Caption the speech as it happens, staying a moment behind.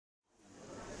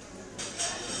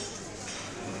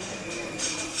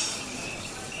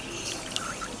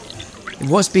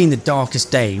What's been the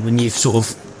darkest day when you've sort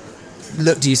of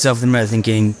looked at yourself in the mirror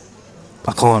thinking,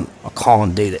 I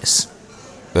can't do this?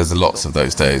 There's lots of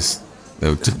those days,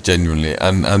 genuinely.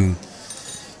 And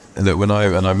look, when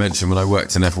I mentioned when I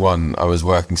worked in F1, I was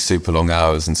working super long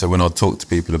hours, and so when I'd talk to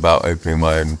people about opening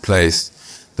my own place,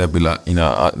 they'd be like,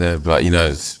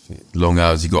 it's long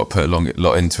hours, you got to put a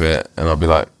lot into it, and I'd be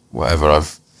like, whatever,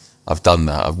 I've done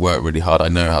that, I've worked really hard, I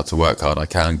know how to work hard, I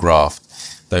can graft,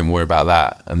 don't worry about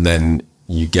that. And then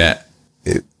you get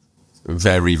it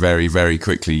very, very, very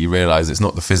quickly, you realise it's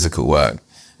not the physical work,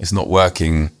 it's not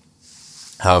working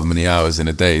however many hours in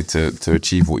a day to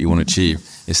achieve what you want to achieve.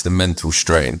 It's the mental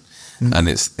strain, and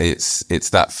it's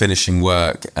that finishing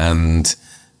work and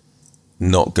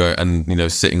not go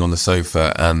and sitting on the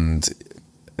sofa, and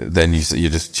then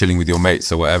you're just chilling with your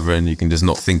mates or whatever, and you can just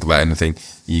not think about anything.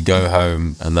 You go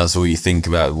home and that's all you think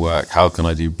about: work. How can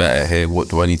I do better here? What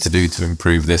do I need to do to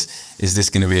improve this? Is this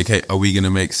going to be okay? Are we going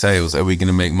to make sales? Are we going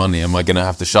to make money? Am I going to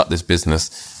have to shut this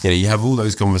business? You have all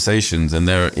those conversations, and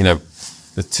there,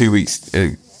 the 2 weeks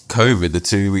COVID, the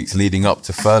 2 weeks leading up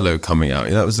to furlough coming out,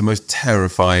 that was the most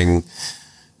terrifying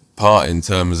part in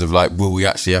terms of like, will we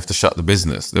actually have to shut the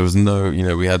business? There was no,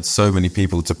 we had so many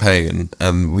people to pay,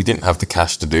 and we didn't have the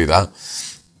cash to do that.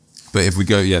 But if we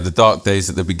go, the dark days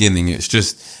at the beginning, it was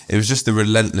just the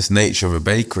relentless nature of a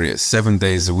bakery. It's 7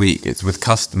 days a week. It's with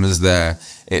customers there.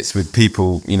 It's with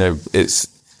people,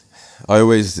 I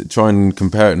always try and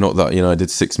compare it, not that, I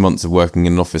did 6 months of working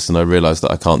in an office and I realised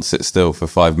that I can't sit still for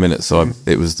 5 minutes. So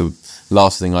it was the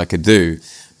last thing I could do.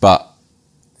 But,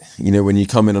 when you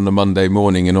come in on a Monday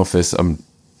morning in office, to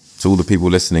all the people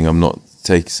listening, I'm not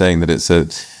saying that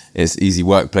it's easy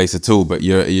workplace at all, but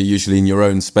you're usually in your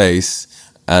own space,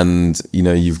 and,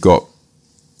 you've got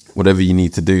whatever you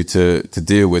need to do to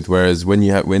deal with. Whereas when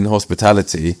you're in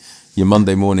hospitality, you're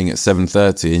Monday morning at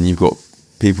 7:30 and you've got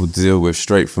people to deal with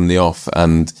straight from the off,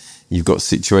 and you've got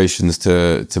situations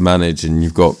to manage, and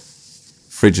you've got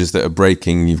fridges that are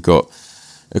breaking, you've got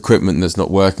equipment that's not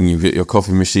working, you've got your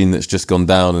coffee machine that's just gone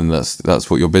down, and that's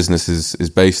what your business is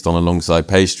based on, alongside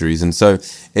pastries. And so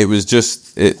it was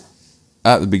just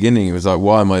at the beginning, it was like,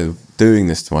 why am I doing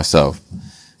this to myself?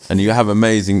 And you have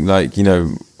amazing,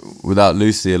 without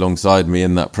Lucy alongside me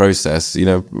in that process,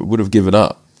 would have given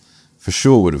up, for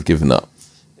sure would have given up.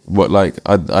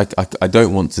 I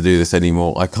don't want to do this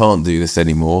anymore. I can't do this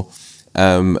anymore.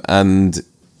 And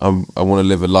I want to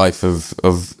live a life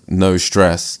of no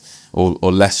stress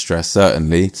or less stress,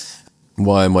 certainly.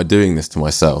 Why am I doing this to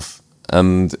myself?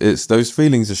 And it's those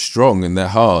feelings are strong and they're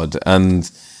hard, and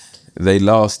they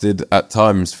lasted at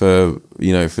times for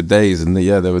days. And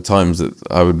there were times that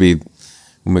I would be,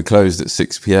 when we closed at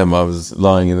 6 p.m, I was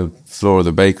lying in the floor of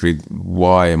the bakery.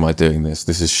 Why am I doing this?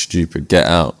 This is stupid. Get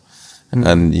out.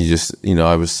 And you just,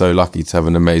 I was so lucky to have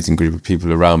an amazing group of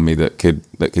people around me that could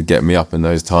get me up in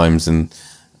those times and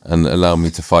allow me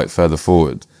to fight further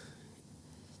forward.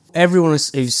 Everyone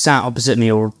who's sat opposite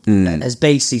me or has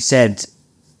basically said,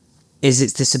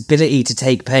 it's this ability to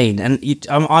take pain. And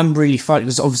I'm really fighting,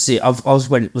 because obviously I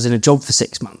was in a job for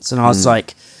 6 months, and I was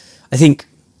like, I think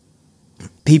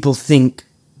people think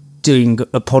doing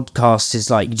a podcast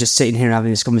is like you're just sitting here and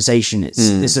having this conversation.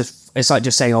 It's like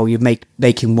just saying, you're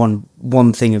making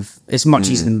one thing of, it's much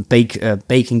easier than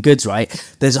baking goods, right?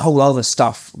 There's a whole other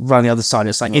stuff around the other side.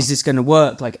 It's like, is this going to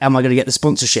work? Like, am I going to get the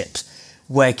sponsorships?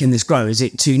 Where can this grow? Is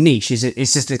it too niche?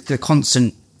 It's just the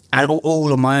constant, and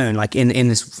all on my own, like in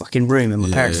this fucking room in my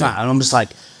parents' flat. And I'm just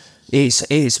like,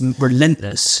 it's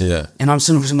relentless. Yeah. And I'm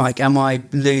sort of like, am I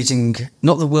losing,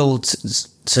 not the will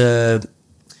to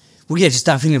just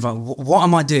that feeling of like, what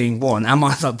am I doing? Am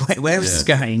I like, where is this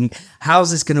going?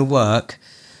 How's this going to work?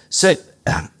 So,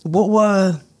 what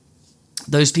were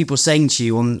those people saying to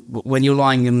you when you're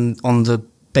lying on the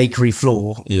bakery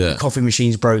floor? Yeah, coffee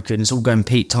machine's broken. It's all going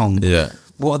Pete Tong. Yeah,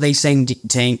 what are they saying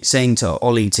to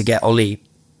Ollie to get Ollie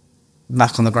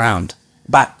back on the ground,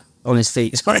 back on his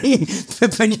feet? Sorry,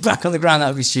 putting you back on the ground, that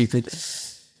would be stupid.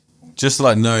 Just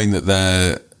like knowing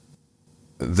that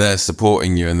they're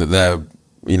supporting you, and that they're,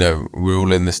 we're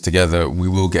all in this together. We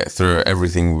will get through it.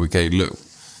 Everything we can.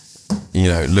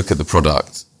 Look at the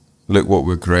product. Look what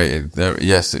we've created.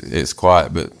 Yes, it's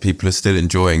quiet, but people are still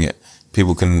enjoying it.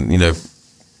 People can,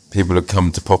 people have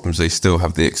come to POPHAM'S. They still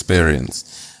have the experience,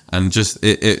 and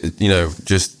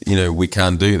we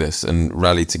can do this and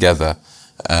rally together.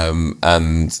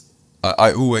 And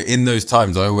I always, in those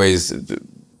times,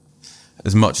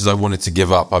 as much as I wanted to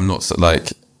give up, I'm not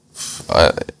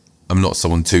I'm not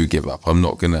someone to give up. I'm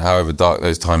not going to, however dark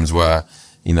those times were,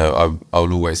 I'll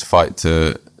always fight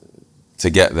to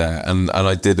get there. And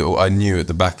I did. I knew at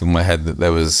the back of my head that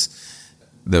there was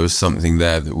there was something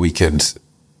there that we could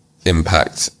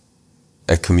impact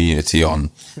a community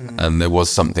on, and there was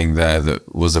something there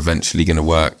that was eventually going to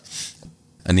work.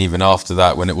 And even after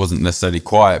that, when it wasn't necessarily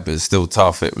quiet but it's still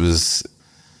tough, you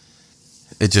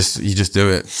just do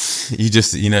it.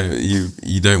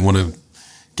 You don't want to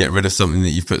get rid of something that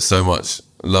you've put so much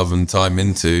love and time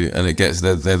into, and it gets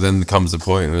there then comes the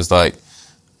point where it's like,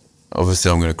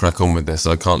 obviously I'm going to crack on with this.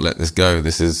 I can't let this go.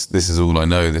 This is all I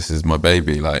know. This is my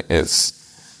baby. Like, this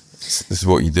is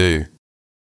what you do.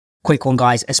 Quick one,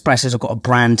 guys. Espresso's have got a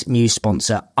brand new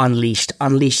sponsor, Unleashed.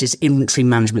 Unleashed is inventory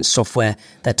management software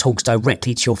that talks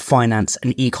directly to your finance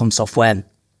and ecom software.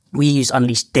 We use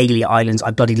Unleashed daily at Islands. I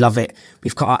bloody love it.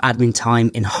 We've cut our admin time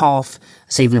in half,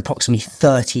 saving approximately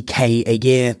 30k a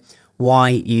year. Why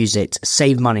use it?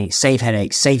 Save money, save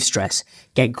headaches, save stress.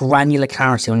 Get granular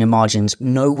clarity on your margins.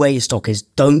 Know where your stock is.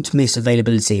 Don't miss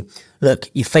availability. Look,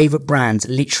 your favourite brands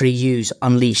literally use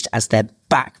Unleashed as their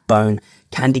backbone.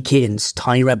 Candy Kittens,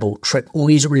 Tiny Rebel, Trip, all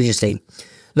use it religiously.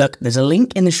 Look, there's a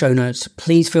link in the show notes.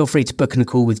 Please feel free to book in a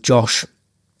call with Josh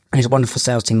and his wonderful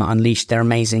sales team at Unleashed. They're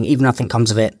amazing. Even nothing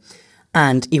comes of it.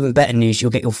 And even better news,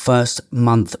 you'll get your first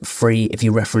month free if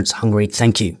you reference Hungry.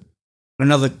 Thank you.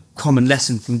 Another common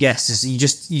lesson from guests is you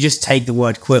just take the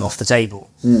word quit off the table.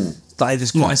 Like,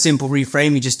 there's quite a simple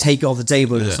reframe. You just take it off the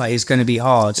table. It's like, it's going to be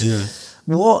hard. Yeah.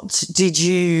 What did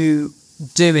you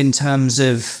do in terms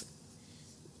of,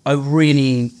 I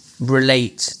really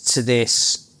relate to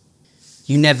this,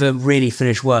 you never really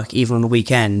finish work even on the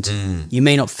weekend. You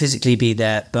may not physically be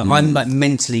there, but I'm like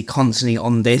mentally constantly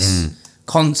on this,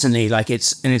 constantly, like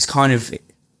it's kind of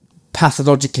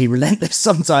pathologically relentless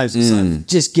sometimes. It's like,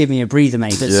 just give me a breather,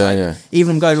 mate. It's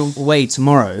even going away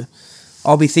tomorrow,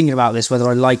 I'll be thinking about this whether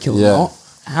I like it or not.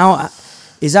 How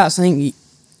is that something?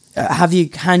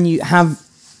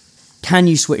 Can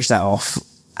you switch that off,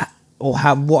 or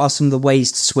what are some of the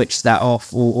ways to switch that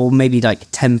off, or maybe like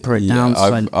temper it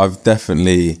down? I've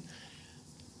definitely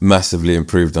massively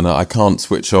improved on it. I can't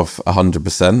switch off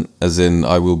 100%, as in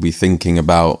I will be thinking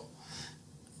about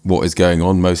what is going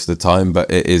on most of the time,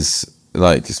 but it is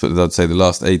like, I'd say the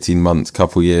last 18 months,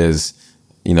 couple years,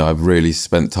 I've really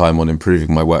spent time on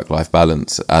improving my work-life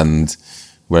balance. And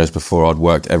whereas before I'd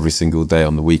work every single day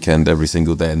on the weekend, every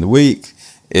single day in the week,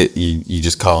 you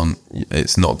just can't.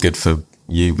 It's not good for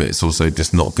you, but it's also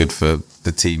just not good for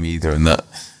the team either. And that,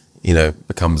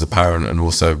 becomes apparent. And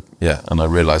also, and I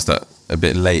realised that a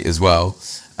bit late as well.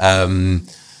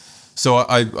 So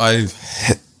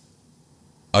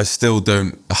I still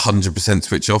don't 100%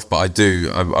 switch off, but I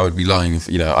do. I would be lying if,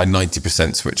 I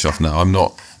 90% switch off now. I'm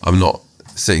not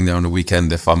sitting there on a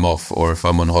weekend if I'm off, or if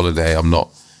I'm on holiday, I'm not,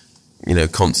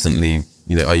 constantly,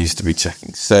 I used to be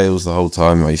checking sales the whole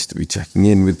time. I used to be checking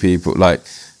in with people. Like,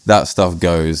 that stuff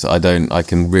goes. I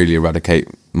can really eradicate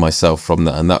myself from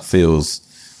that. And that feels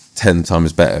 10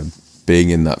 times better, being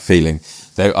in that feeling.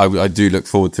 I do look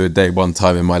forward to a day one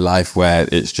time in my life where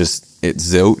it's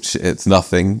zilch, it's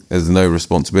nothing, there's no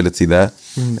responsibility there.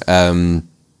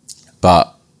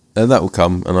 But that will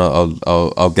come, and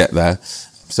I'll get there.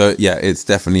 So it's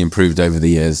definitely improved over the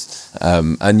years.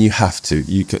 And you have to,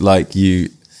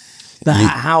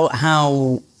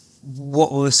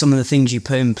 what were some of the things you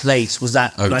put in place? Was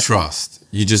that trust?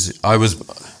 You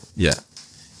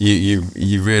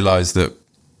realize that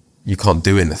you can't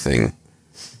do anything.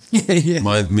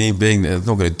 Me being there, I'm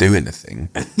not going to do anything.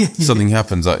 Something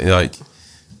happens, like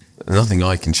nothing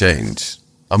I can change.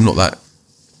 I'm not that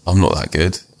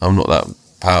good. I'm not that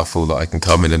powerful that I can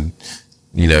come in and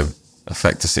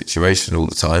affect a situation all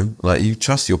the time. Like, you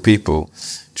trust your people,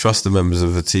 trust the members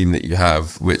of the team that you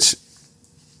have, which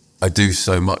I do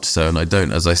so much so. And I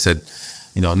don't, as I said,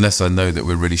 unless I know that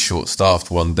we're really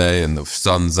short-staffed one day and the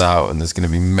sun's out and there's going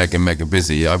to be mega, mega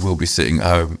busy, I will be sitting at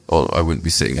home, or I wouldn't be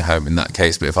sitting at home in that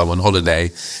case. But if I'm on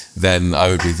holiday, then I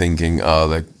would be thinking,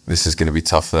 this is going to be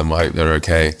tough for them. I hope they're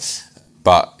okay.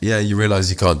 But you realise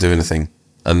you can't do anything,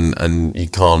 and you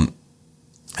can't.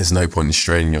 There's no point in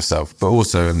straining yourself. But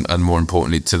also, and more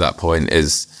importantly to that point,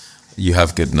 is you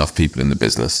have good enough people in the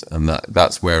business, and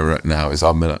that's where we're at now. Is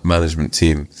our management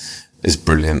team is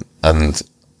brilliant, and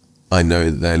I know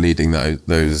that they're leading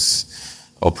those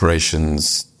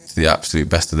operations to the absolute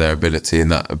best of their ability,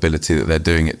 and that ability that they're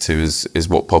doing it to is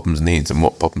what Pophams needs and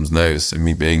what Pophams knows. So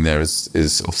me being there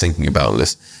is or thinking about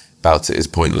it is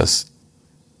pointless.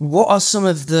 What are some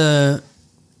of the?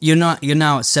 You're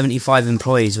now at 75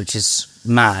 employees, which is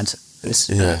mad.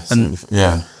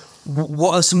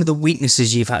 What are some of the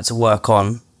weaknesses you've had to work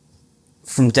on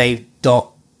from day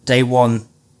one,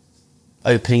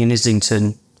 opening in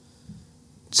Islington,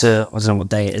 to, I don't know what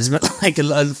day it is, but like a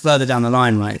little further down the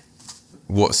line, right?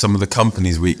 what some of the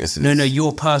company's weaknesses. No,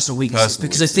 your personal weaknesses.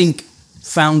 Because I think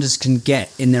founders can get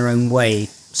in their own way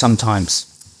sometimes.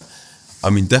 I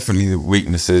mean, definitely the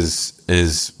weaknesses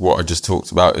is what I just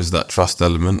talked about, is that trust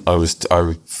element.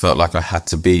 I felt like I had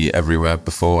to be everywhere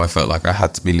before. I felt like I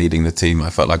had to be leading the team. I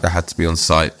felt like I had to be on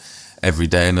site every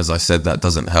day. And as I said, that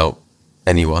doesn't help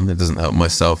anyone. It doesn't help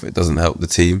myself. It doesn't help the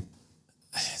team.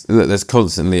 There's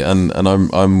constantly, and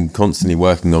I'm constantly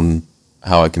working on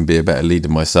how I can be a better leader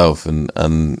myself,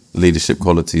 and leadership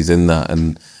qualities in that,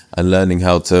 and learning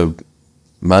how to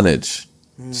manage,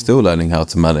 still learning how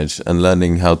to manage, and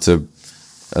learning how to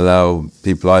allow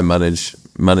people I manage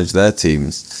their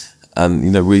teams. And,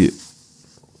 you know, we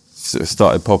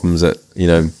started POPHAM'S at,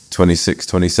 26,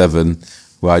 27,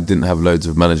 where I didn't have loads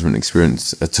of management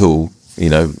experience at all,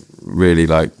 really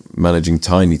like managing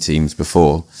tiny teams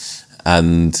before.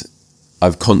 And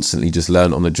I've constantly just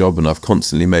learned on the job, and I've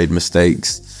constantly made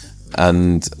mistakes.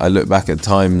 And I look back at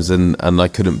times and I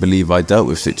couldn't believe I dealt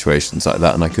with situations like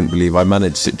that, and I couldn't believe I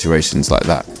managed situations like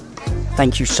that.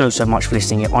 Thank you so much for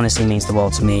listening. It honestly means the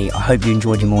world to me. I hope you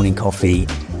enjoyed your morning coffee,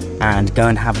 and go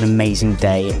and have an amazing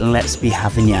day. Let's be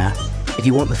having ya. If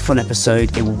you want the full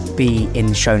episode, it will be in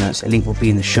the show notes. A link will be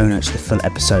in the show notes to the full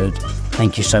episode.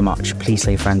 Thank you so much. Please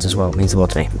tell your friends as well. It means the world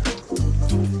to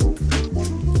me.